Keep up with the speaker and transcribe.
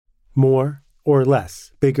More or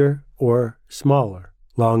less, bigger or smaller,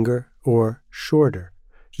 longer or shorter?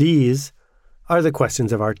 These are the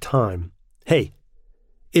questions of our time. Hey,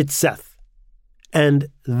 it's Seth, and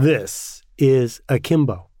this is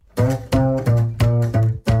Akimbo.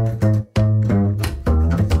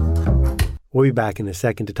 We'll be back in a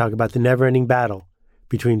second to talk about the never-ending battle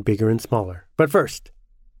between bigger and smaller. But first,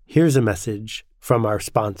 here's a message from our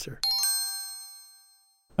sponsor.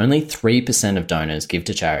 Only 3% of donors give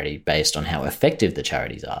to charity based on how effective the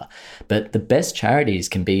charities are, but the best charities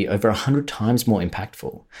can be over 100 times more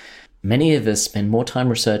impactful. Many of us spend more time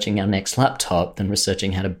researching our next laptop than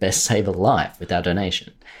researching how to best save a life with our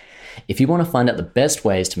donation. If you want to find out the best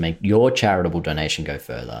ways to make your charitable donation go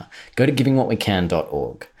further, go to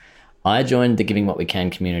givingwhatwecan.org. I joined the Giving What We Can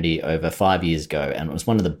community over 5 years ago, and it was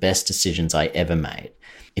one of the best decisions I ever made.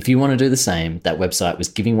 If you want to do the same, that website was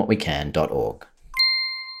givingwhatwecan.org.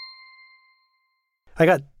 I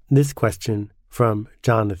got this question from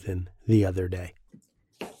Jonathan the other day.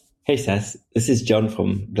 Hey Seth, this is John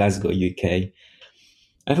from Glasgow, UK. I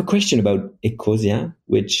have a question about Ecosia,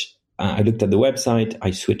 which I looked at the website, I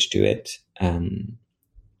switched to it, and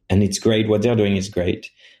it's great. What they're doing is great.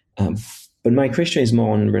 But my question is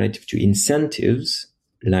more on relative to incentives,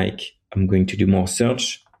 like I'm going to do more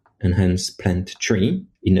search and hence plant tree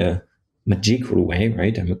in a magical way,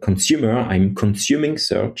 right? I'm a consumer, I'm consuming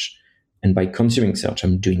search, and by consuming search,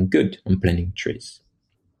 I'm doing good, I'm planting trees.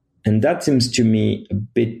 And that seems to me a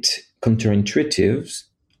bit counterintuitive,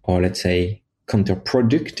 or let's say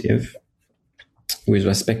counterproductive, with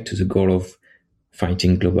respect to the goal of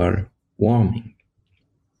fighting global warming.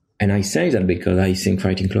 And I say that because I think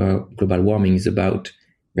fighting global warming is about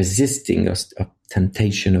resisting a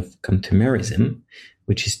temptation of consumerism,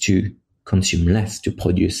 which is to consume less, to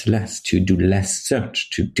produce less, to do less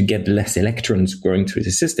search, to get less electrons going through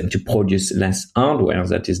the system, to produce less hardware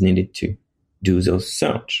that is needed to do those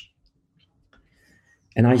search.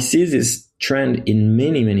 And I see this trend in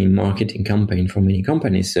many, many marketing campaigns for many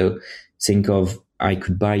companies. So think of, I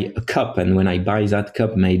could buy a cup, and when I buy that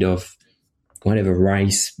cup made of whatever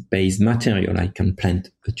rice-based material, I can plant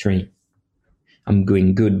a tree. I'm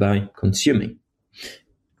going good by consuming.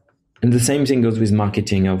 And the same thing goes with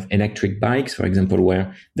marketing of electric bikes, for example,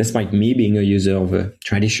 where despite me being a user of a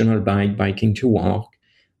traditional bike, biking to work,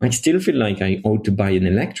 I still feel like I ought to buy an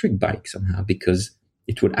electric bike somehow because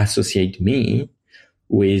it would associate me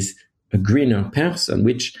with a greener person,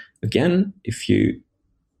 which, again, if you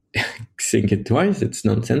think it twice, it's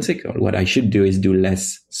nonsensical. What I should do is do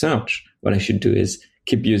less search. What I should do is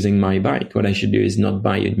keep using my bike. What I should do is not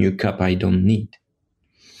buy a new cup I don't need.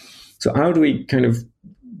 So how do we kind of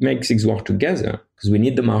make things work together? Because we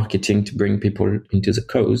need the marketing to bring people into the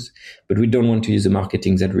cause, but we don't want to use the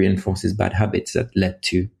marketing that reinforces bad habits that led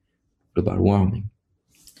to global warming.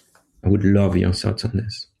 I would love your thoughts on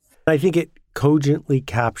this. I think it cogently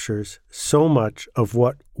captures so much of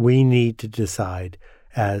what we need to decide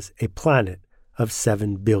as a planet of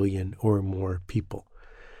 7 billion or more people.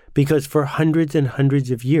 Because for hundreds and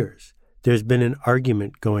hundreds of years, there's been an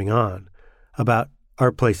argument going on about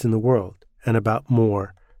our place in the world and about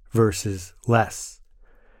more versus less.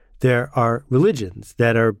 There are religions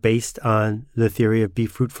that are based on the theory of be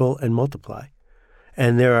fruitful and multiply.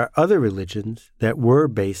 And there are other religions that were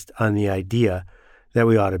based on the idea that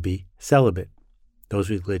we ought to be celibate. Those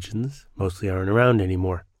religions mostly aren't around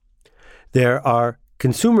anymore. There are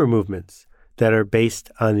consumer movements that are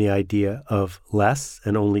based on the idea of less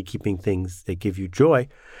and only keeping things that give you joy.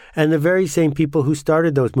 And the very same people who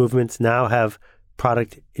started those movements now have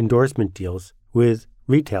product endorsement deals with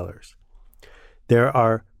retailers. There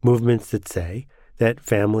are movements that say that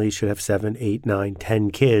families should have 7, 8, 9,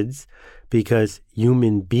 10 kids because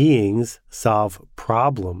human beings solve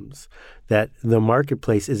problems, that the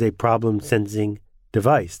marketplace is a problem-sensing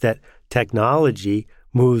device, that technology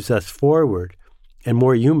moves us forward, and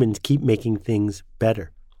more humans keep making things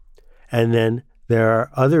better. And then there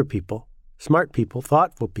are other people, smart people,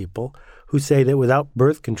 thoughtful people, who say that without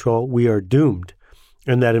birth control, we are doomed,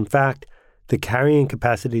 and that, in fact, the carrying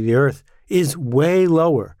capacity of the Earth is way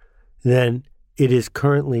lower than it is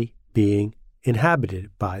currently being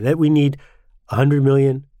inhabited by, that we need 100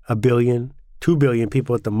 million, 1 billion, 2 billion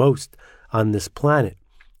people at the most on this planet,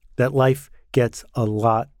 that life gets a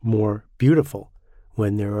lot more beautiful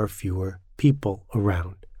when there are fewer people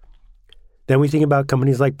around. Then we think about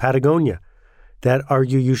companies like Patagonia that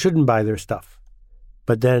argue you shouldn't buy their stuff,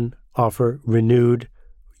 but then offer renewed,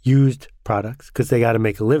 used products because they got to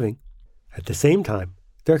make a living. At the same time,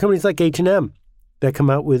 there are companies like H&M that come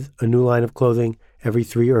out with a new line of clothing every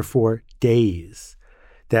 3 or 4 days.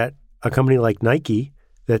 That a company like Nike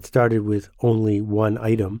that started with only one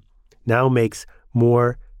item now makes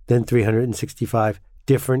more than 365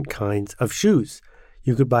 different kinds of shoes.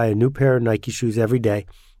 You could buy a new pair of Nike shoes every day,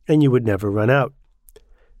 and you would never run out.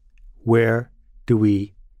 Where do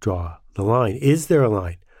we draw the line? Is there a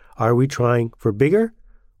line? Are we trying for bigger,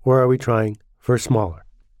 or are we trying for smaller?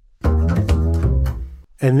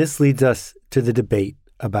 And this leads us to the debate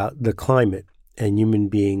about the climate and human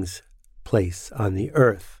beings' place on the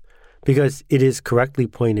earth, because it is correctly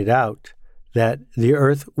pointed out that the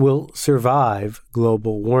earth will survive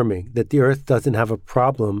global warming, that the earth doesn't have a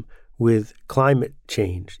problem with climate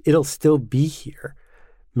change. It'll still be here.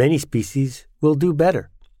 Many species will do better.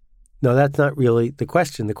 No, that's not really the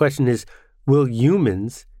question. The question is, will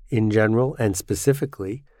humans in general and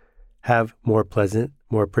specifically have more pleasant,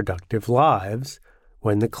 more productive lives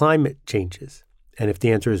when the climate changes? And if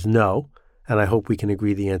the answer is no, and I hope we can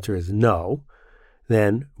agree the answer is no,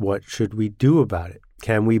 then what should we do about it?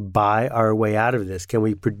 Can we buy our way out of this? Can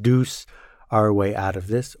we produce our way out of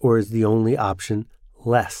this? Or is the only option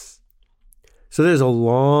less? So there's a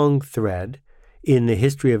long thread in the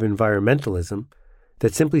history of environmentalism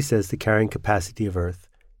that simply says the carrying capacity of Earth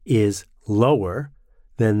is lower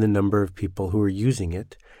than the number of people who are using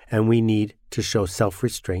it, and we need to show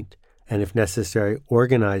self-restraint and, if necessary,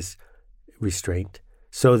 organize restraint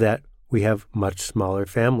so that we have much smaller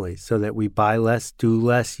families, so that we buy less, do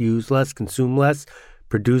less, use less, consume less,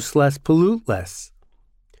 produce less, pollute less.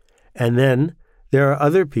 And then there are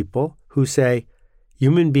other people who say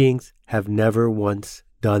human beings have never once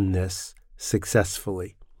done this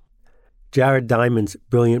successfully. Jared Diamond's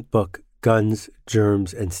brilliant book, Guns,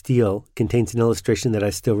 Germs, and Steel, contains an illustration that I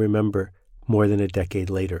still remember more than a decade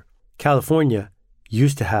later. California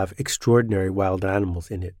used to have extraordinary wild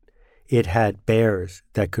animals in it. It had bears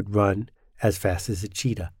that could run as fast as a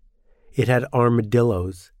cheetah. It had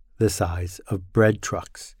armadillos the size of bread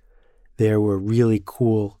trucks. There were really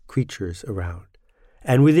cool creatures around.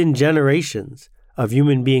 And within generations of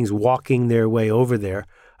human beings walking their way over there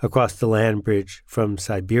across the land bridge from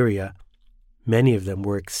Siberia, many of them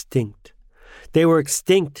were extinct. They were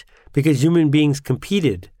extinct because human beings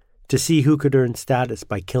competed to see who could earn status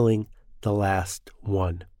by killing the last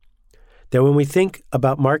one. That when we think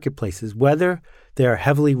about marketplaces, whether they are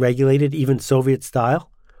heavily regulated, even Soviet style,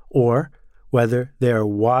 or whether they are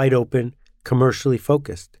wide open, commercially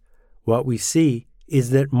focused, what we see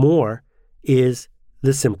is that more is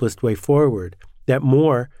the simplest way forward, that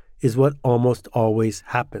more is what almost always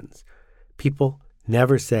happens. People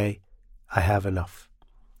never say, I have enough.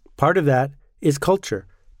 Part of that is culture.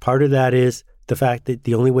 Part of that is the fact that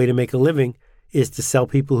the only way to make a living is to sell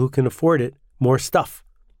people who can afford it more stuff.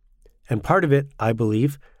 And part of it, I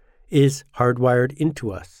believe, is hardwired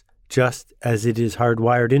into us, just as it is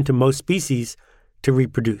hardwired into most species to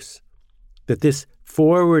reproduce. That this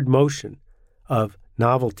forward motion of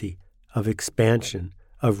novelty, of expansion,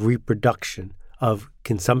 of reproduction, of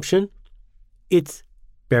consumption, it's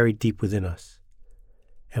buried deep within us.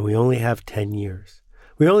 And we only have 10 years.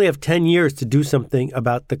 We only have 10 years to do something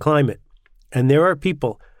about the climate. And there are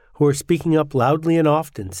people who are speaking up loudly and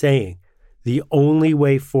often saying, the only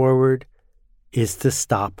way forward is to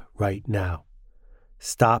stop right now.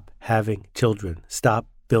 Stop having children. Stop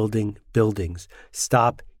building buildings.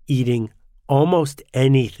 Stop eating almost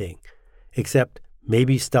anything except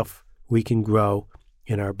maybe stuff we can grow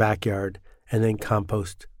in our backyard and then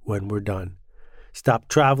compost when we're done. Stop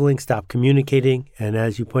traveling, stop communicating, and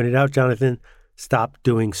as you pointed out, Jonathan, stop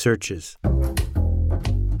doing searches.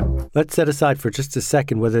 Let's set aside for just a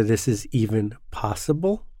second whether this is even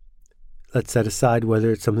possible. Let's set aside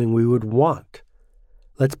whether it's something we would want.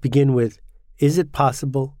 Let's begin with, is it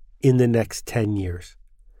possible in the next 10 years?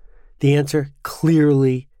 The answer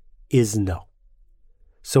clearly is no.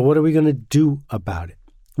 So what are we going to do about it?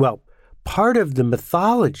 Well, part of the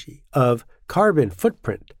mythology of carbon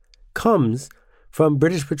footprint comes from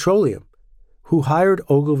British Petroleum, who hired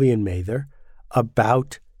Ogilvy and Mather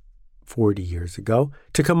about 40 years ago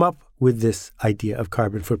to come up with this idea of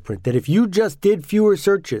carbon footprint, that if you just did fewer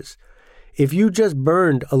searches, if you just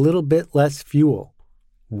burned a little bit less fuel,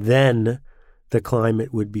 then the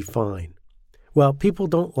climate would be fine. Well, people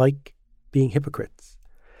don't like being hypocrites.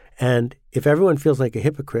 And if everyone feels like a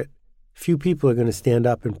hypocrite, few people are going to stand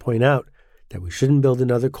up and point out that we shouldn't build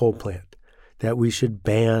another coal plant, that we should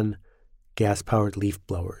ban gas-powered leaf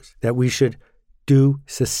blowers, that we should do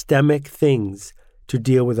systemic things to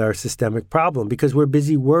deal with our systemic problem because we're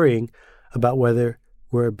busy worrying about whether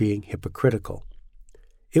we're being hypocritical.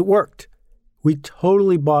 It worked. We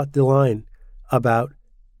totally bought the line about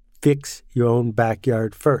fix your own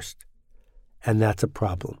backyard first. And that's a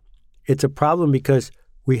problem. It's a problem because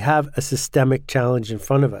we have a systemic challenge in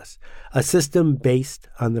front of us, a system based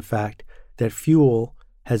on the fact that fuel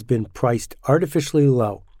has been priced artificially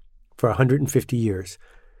low for 150 years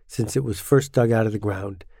since it was first dug out of the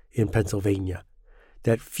ground in Pennsylvania.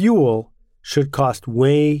 That fuel should cost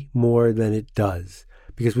way more than it does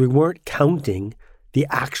because we weren't counting the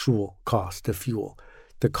actual cost of fuel,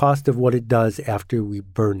 the cost of what it does after we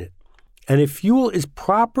burn it. And if fuel is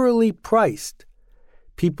properly priced,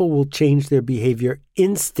 people will change their behavior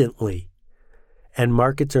instantly. And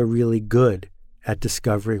markets are really good at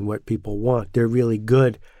discovering what people want. They're really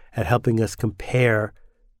good at helping us compare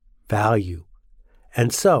value.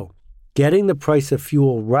 And so, getting the price of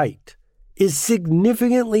fuel right is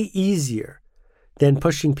significantly easier than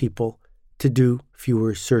pushing people to do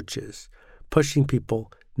fewer searches, pushing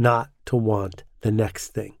people not to want the next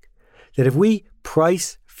thing. That if we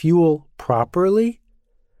price fuel properly,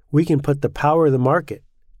 we can put the power of the market,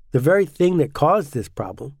 the very thing that caused this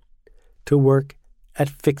problem, to work at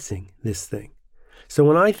fixing this thing. So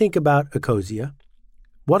when I think about Ecosia,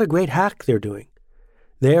 what a great hack they're doing.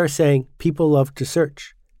 They are saying people love to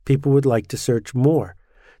search. People would like to search more.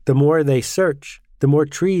 The more they search, the more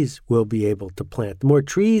trees we'll be able to plant. The more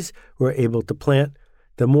trees we're able to plant,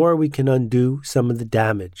 the more we can undo some of the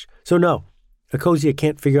damage. So no, Ecosia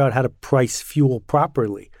can't figure out how to price fuel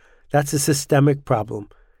properly. That's a systemic problem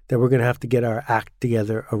that we're going to have to get our act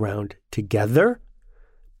together around together.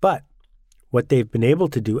 But what they've been able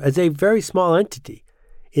to do as a very small entity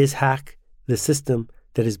is hack the system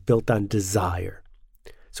that is built on desire.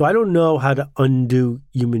 So I don't know how to undo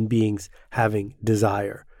human beings having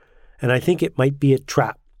desire. And I think it might be a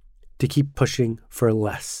trap to keep pushing for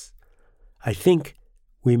less. I think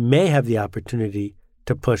we may have the opportunity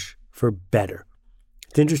to push for better.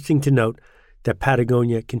 It's interesting to note that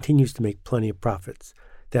Patagonia continues to make plenty of profits,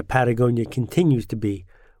 that Patagonia continues to be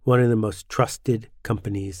one of the most trusted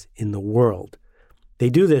companies in the world. They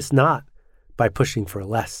do this not by pushing for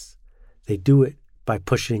less. They do it by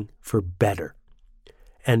pushing for better.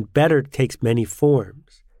 And better takes many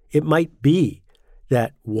forms. It might be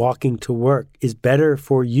that walking to work is better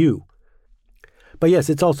for you. But yes,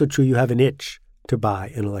 it's also true you have an itch to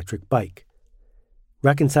buy an electric bike.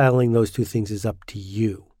 Reconciling those two things is up to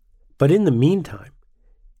you. But in the meantime,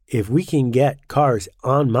 if we can get cars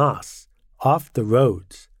en masse off the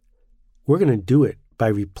roads, we're going to do it by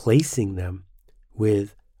replacing them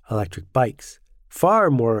with electric bikes, far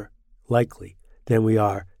more likely than we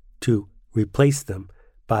are to replace them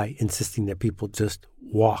by insisting that people just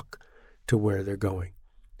walk to where they're going.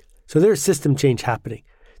 So there's system change happening.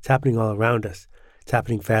 It's happening all around us. It's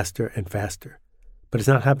happening faster and faster. But it's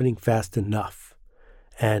not happening fast enough.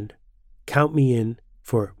 And count me in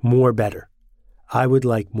for more better. I would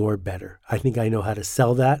like more better. I think I know how to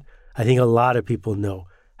sell that. I think a lot of people know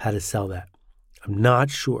how to sell that. I'm not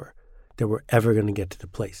sure that we're ever going to get to the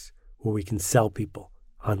place where we can sell people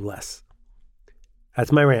on less.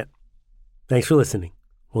 That's my rant. Thanks for listening.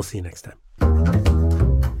 We'll see you next time.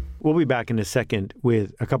 We'll be back in a second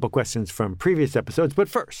with a couple questions from previous episodes. But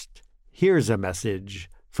first, here's a message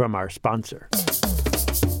from our sponsor.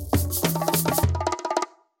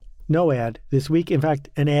 No ad this week. In fact,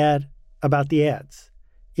 an ad about the ads.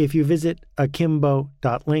 If you visit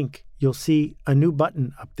akimbo.link, you'll see a new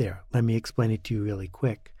button up there. Let me explain it to you really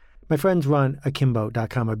quick. My friends run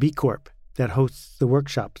akimbo.com, a B Corp that hosts the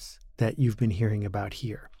workshops that you've been hearing about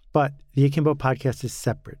here. But the Akimbo podcast is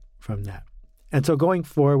separate from that. And so going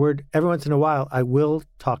forward, every once in a while, I will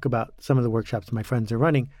talk about some of the workshops my friends are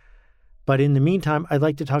running. But in the meantime, I'd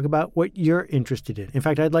like to talk about what you're interested in. In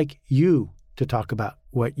fact, I'd like you to talk about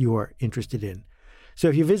what you're interested in. So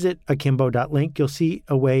if you visit akimbo.link, you'll see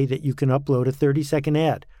a way that you can upload a 30-second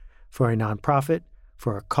ad for a nonprofit,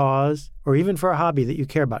 for a cause, or even for a hobby that you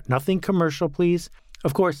care about. Nothing commercial, please.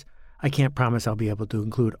 Of course, I can't promise I'll be able to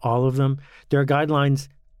include all of them. There are guidelines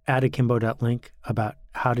at akimbo.link about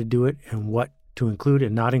how to do it and what to include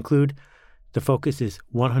and not include. The focus is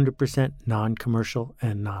 100% non-commercial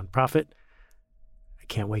and nonprofit. I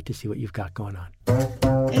can't wait to see what you've got going on.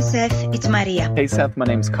 Hey, Seth, it's Maria. Hey, Seth, my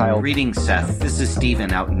name's Kyle. Greetings, Seth. This is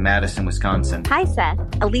Steven out in Madison, Wisconsin. Hi, Seth.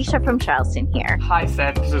 Alicia from Charleston here. Hi,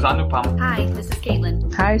 Seth. This is Anupam. Hi, this is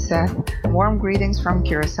Caitlin. Hi, Seth. Warm greetings from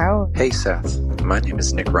Curacao. Hey, Seth. My name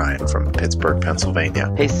is Nick Ryan from Pittsburgh,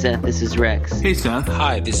 Pennsylvania. Hey, Seth. This is Rex. Hey, Seth.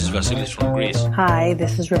 Hi, this is Vasilis from Greece. Hi,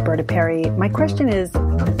 this is Roberta Perry. My question is...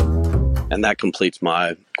 And that completes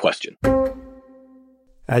my question.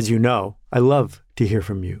 As you know, I love to hear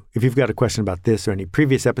from you. If you've got a question about this or any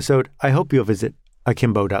previous episode, I hope you'll visit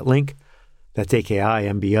akimbo.link, that's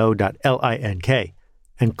akimbo.link,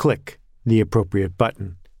 and click the appropriate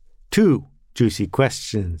button. 2 juicy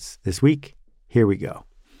questions this week. Here we go.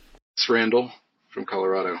 It's Randall from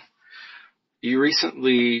Colorado. You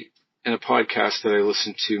recently, in a podcast that I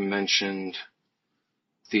listened to, mentioned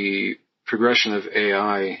the progression of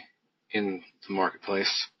AI in the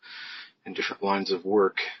marketplace and different lines of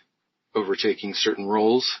work overtaking certain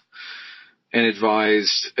roles, and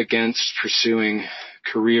advised against pursuing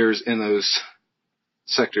careers in those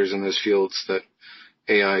sectors, in those fields that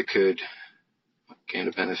AI could gain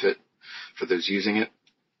a benefit for those using it.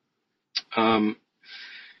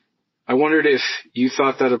 I wondered if you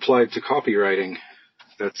thought that applied to copywriting.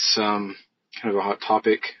 That's kind of a hot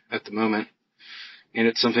topic at the moment, and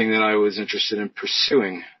it's something that I was interested in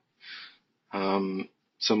pursuing.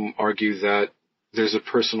 Some argue that there's a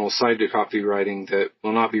personal side to copywriting that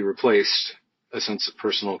will not be replaced, a sense of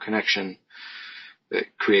personal connection that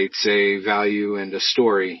creates a value and a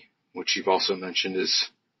story, which you've also mentioned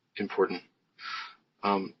is important.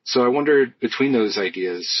 So I wondered, between those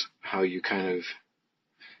ideas, how you kind of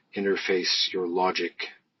interface your logic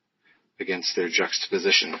against their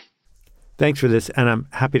juxtaposition. Thanks for this, and I'm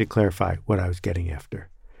happy to clarify what I was getting after.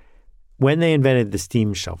 When they invented the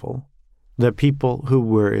steam shovel, the people who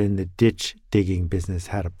were in the ditch digging business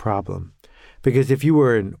had a problem. Because if you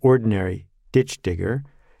were an ordinary ditch digger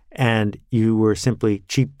and you were simply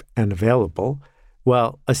cheap and available,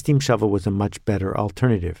 well, a steam shovel was a much better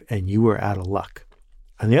alternative, and you were out of luck.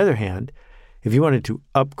 On the other hand, if you wanted to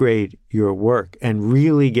upgrade your work and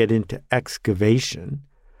really get into excavation,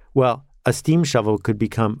 well, a steam shovel could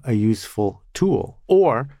become a useful tool.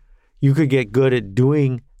 Or you could get good at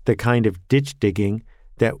doing the kind of ditch digging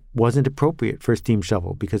that wasn't appropriate for a steam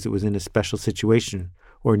shovel because it was in a special situation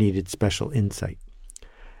or needed special insight.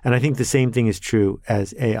 And I think the same thing is true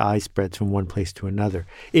as AI spreads from one place to another.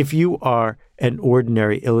 If you are an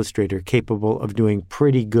ordinary illustrator capable of doing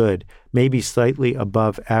pretty good, maybe slightly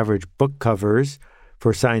above average book covers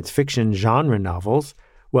for science fiction genre novels,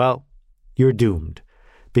 well, you're doomed.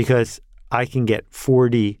 Because I can get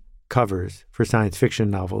 40 covers for science fiction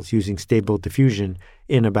novels using Stable Diffusion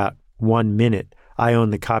in about 1 minute. I own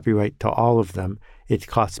the copyright to all of them. It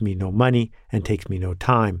costs me no money and takes me no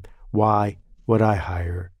time. Why would I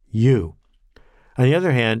hire you? On the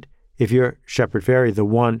other hand, if you're Shepard Fairey, the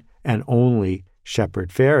one and only Shepard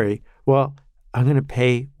Fairey, well, I'm going to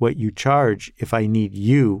pay what you charge if I need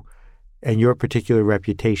you and your particular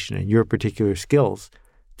reputation and your particular skills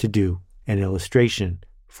to do an illustration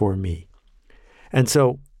for me. And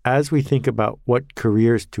so as we think about what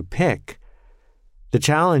careers to pick, the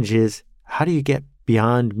challenge is, how do you get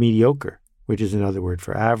beyond mediocre, which is another word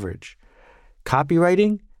for average?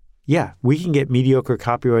 Copywriting? Yeah, we can get mediocre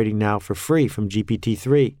copywriting now for free from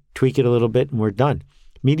GPT-3. Tweak it a little bit and we're done.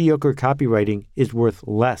 Mediocre copywriting is worth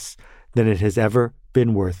less than it has ever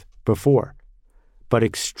been worth before. But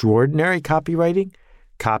extraordinary copywriting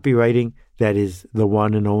that is the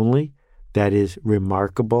one and only, that is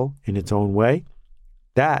remarkable in its own way,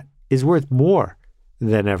 that is worth more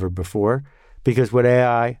than ever before, because what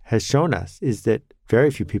AI has shown us is that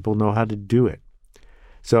very few people know how to do it.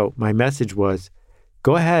 So my message was,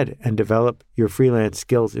 go ahead and develop your freelance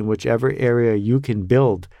skills in whichever area you can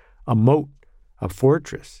build a moat, a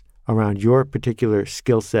fortress around your particular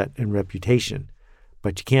skill set and reputation.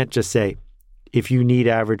 But you can't just say, if you need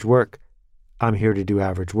average work, I'm here to do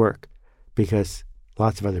average work, because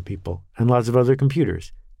lots of other people and lots of other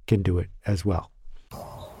computers can do it as well.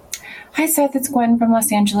 Hi, Seth. It's Gwen from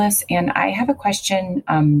Los Angeles, and I have a question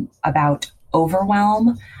about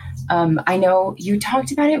overwhelm. I know you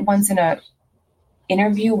talked about it once in an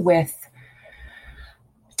interview with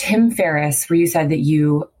Tim Ferriss, where you said that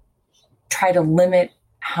you try to limit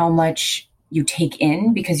how much you take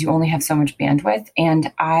in because you only have so much bandwidth.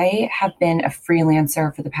 And I have been a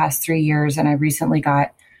freelancer for the past 3 years, and I recently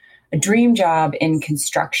got a dream job in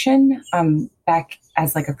construction, back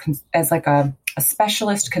as a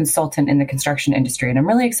specialist consultant in the construction industry. And I'm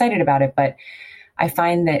really excited about it, but I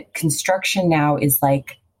find that construction now is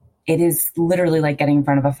it is literally like getting in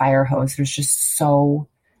front of a fire hose. There's just so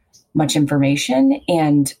much information.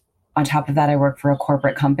 And on top of that, I work for a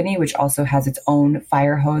corporate company, which also has its own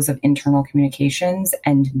fire hose of internal communications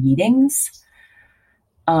and meetings.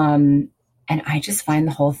 And I just find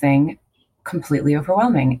the whole thing completely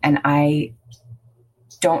overwhelming. And I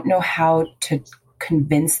don't know how to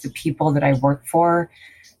convince the people that I work for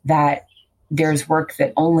that there's work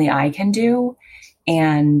that only I can do,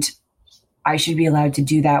 and I should be allowed to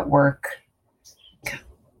do that work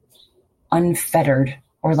unfettered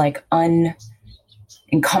or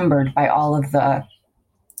unencumbered by all of the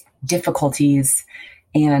difficulties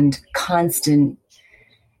and constant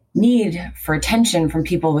need for attention from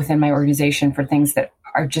people within my organization for things that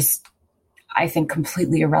are just, I think,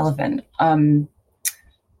 completely irrelevant.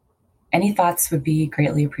 Any thoughts would be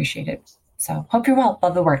greatly appreciated. So hope you're well.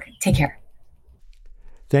 Love the work. Take care.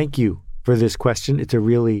 Thank you for this question. It's a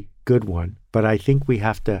really good one, but I think we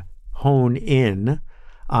have to hone in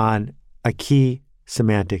on a key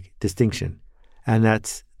semantic distinction, and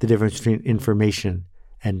that's the difference between information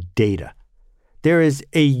and data. There is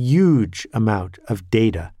a huge amount of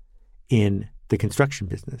data in the construction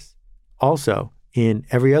business, also in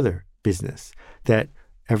every other business, that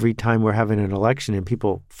every time we're having an election and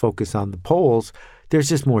people focus on the polls, there's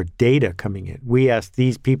just more data coming in. We asked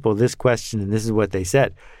these people this question and this is what they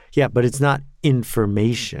said. Yeah, but it's not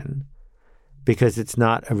information because it's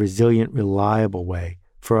not a resilient, reliable way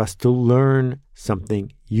for us to learn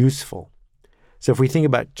something useful. So if we think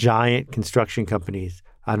about giant construction companies,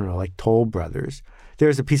 I don't know, like Toll Brothers,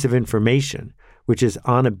 there's a piece of information which is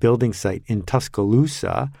on a building site in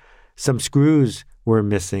Tuscaloosa. Some screws were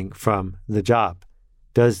missing from the job.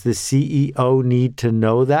 Does the CEO need to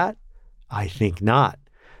know that? I think not,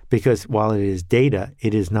 because while it is data,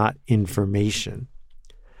 it is not information.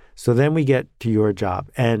 So then we get to your job.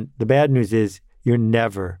 And the bad news is you're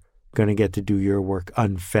never going to get to do your work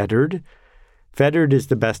unfettered. Fettered is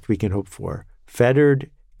the best we can hope for. Fettered,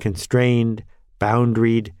 constrained,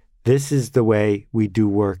 boundaried. This is the way we do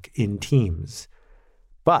work in teams.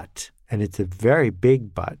 But, and it's a very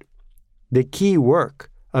big but, the key work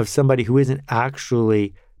of somebody who isn't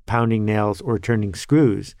actually pounding nails or turning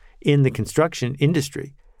screws in the construction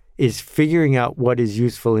industry is figuring out what is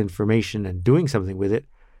useful information and doing something with it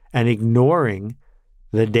and ignoring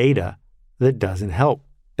the data that doesn't help.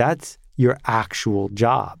 That's your actual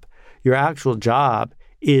job. Your actual job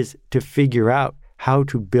is to figure out how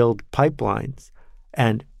to build pipelines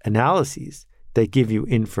and analyses that give you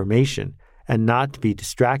information and not to be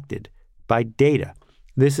distracted by data.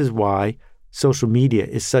 This is why social media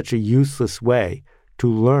is such a useless way to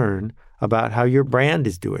learn about how your brand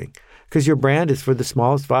is doing, because your brand is for the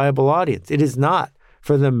smallest viable audience. It is not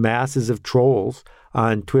for the masses of trolls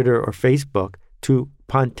on Twitter or Facebook to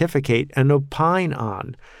pontificate and opine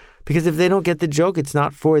on, because if they don't get the joke, it's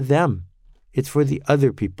not for them. It's for the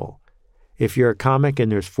other people. If you're a comic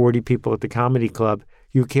and there's 40 people at the comedy club,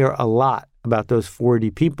 you care a lot about those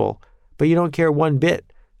 40 people, but you don't care one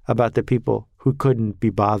bit about the people who couldn't be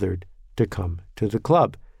bothered to come to the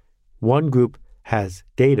club. One group has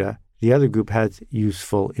data, the other group has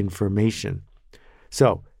useful information.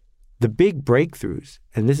 So the big breakthroughs,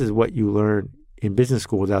 and this is what you learn in business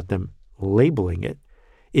school without them labeling it,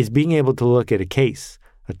 is being able to look at a case,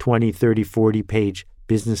 a 20, 30, 40-page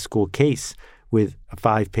business school case with a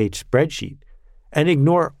 5-page spreadsheet, and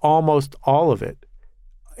ignore almost all of it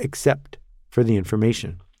except for the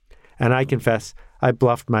information. And I confess, I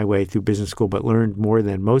bluffed my way through business school, but learned more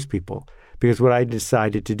than most people, because what I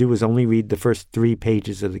decided to do was only read the first 3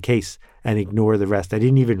 pages of the case and ignore the rest. I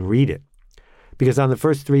didn't even read it, because on the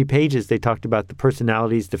first 3 pages, they talked about the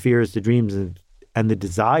personalities, the fears, the dreams, and the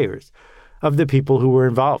desires of the people who were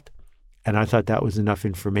involved. And I thought that was enough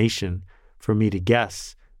information for me to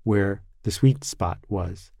guess where the sweet spot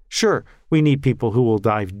was. Sure, we need people who will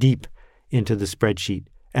dive deep into the spreadsheet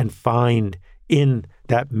and find in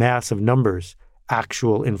that mass of numbers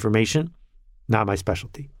actual information. Not my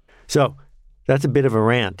specialty. So that's a bit of a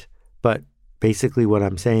rant, but basically what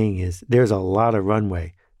I'm saying is there's a lot of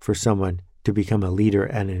runway for someone to become a leader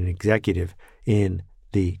and an executive in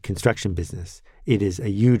the construction business. It is a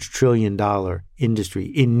huge $1 trillion industry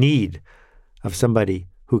in need of somebody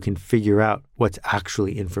who can figure out what's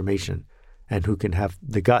actually information and who can have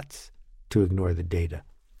the guts to ignore the data.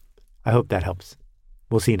 I hope that helps.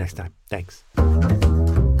 We'll see you next time. Thanks.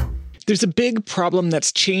 There's a big problem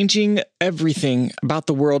that's changing everything about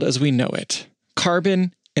the world as we know it.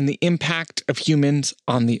 Carbon and the impact of humans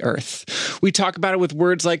on the earth. We talk about it with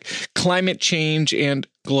words like climate change and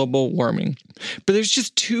global warming. But there's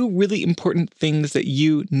just 2 really important things that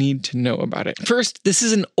you need to know about it. First, this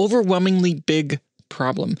is an overwhelmingly big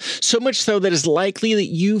problem. So much so that it's likely that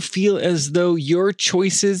you feel as though your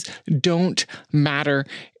choices don't matter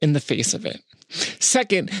in the face of it.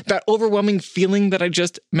 Second, that overwhelming feeling that I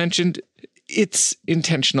just mentioned, it's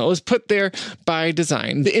intentional. It was put there by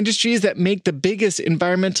design. The industries that make the biggest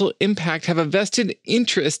environmental impact have a vested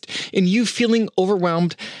interest in you feeling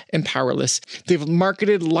overwhelmed and powerless. They've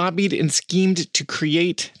marketed, lobbied, and schemed to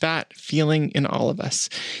create that feeling in all of us.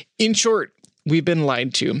 In short, we've been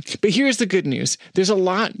lied to. But here's the good news. There's a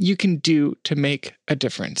lot you can do to make a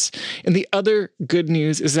difference. And the other good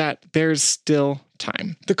news is that there's still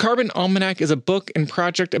time. The Carbon Almanac is a book and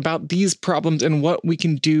project about these problems and what we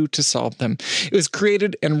can do to solve them. It was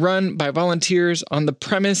created and run by volunteers on the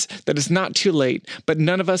premise that it's not too late, but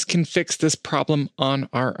none of us can fix this problem on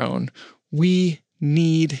our own. We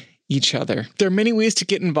need each other. There are many ways to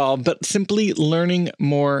get involved, but simply learning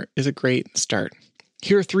more is a great start.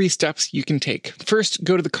 Here are 3 steps you can take. First,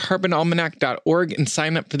 go to thecarbonalmanac.org and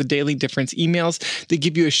sign up for the Daily Difference emails. They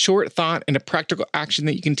give you a short thought and a practical action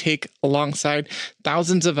that you can take alongside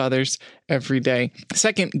thousands of others every day.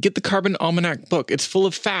 Second, get the Carbon Almanac book. It's full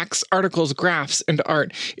of facts, articles, graphs, and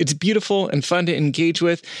art. It's beautiful and fun to engage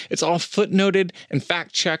with. It's all footnoted and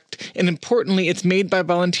fact-checked. And importantly, it's made by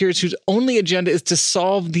volunteers whose only agenda is to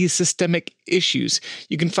solve these systemic issues.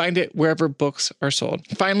 You can find it wherever books are sold.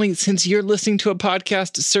 Finally, since you're listening to a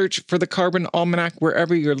podcast, search for the Carbon Almanac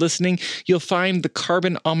wherever you're listening. You'll find the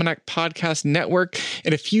Carbon Almanac Podcast Network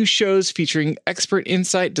and a few shows featuring expert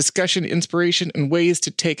insight, discussion, inspiration, and ways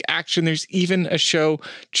to take action. There's even a show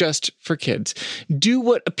just for kids. Do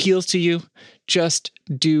what appeals to you. Just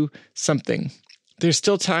do something. There's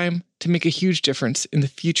still time to make a huge difference in the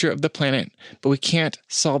future of the planet, but we can't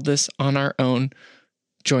solve this on our own.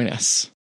 Join us.